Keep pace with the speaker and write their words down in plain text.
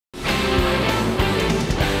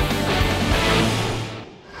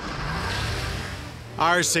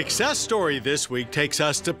Our success story this week takes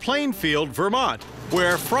us to Plainfield, Vermont,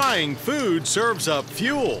 where frying food serves up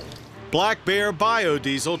fuel. Black Bear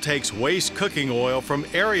Biodiesel takes waste cooking oil from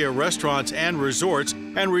area restaurants and resorts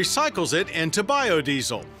and recycles it into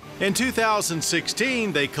biodiesel. In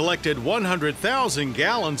 2016, they collected 100,000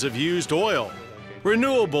 gallons of used oil.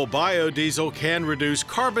 Renewable biodiesel can reduce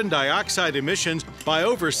carbon dioxide emissions by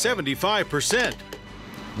over 75%.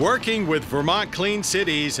 Working with Vermont Clean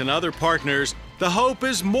Cities and other partners, the hope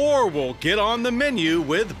is more will get on the menu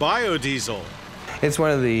with biodiesel. It's one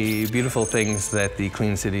of the beautiful things that the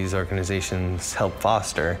Clean Cities organizations help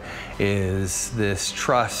foster is this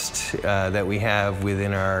trust that we have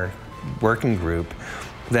within our working group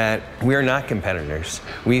that we're not competitors.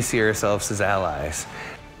 We see ourselves as allies.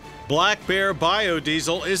 Black Bear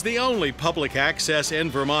Biodiesel is the only public access in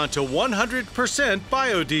Vermont to 100%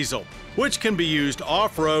 biodiesel, which can be used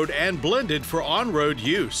off-road and blended for on-road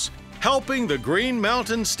use, helping the Green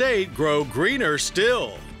Mountain State grow greener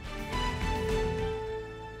still.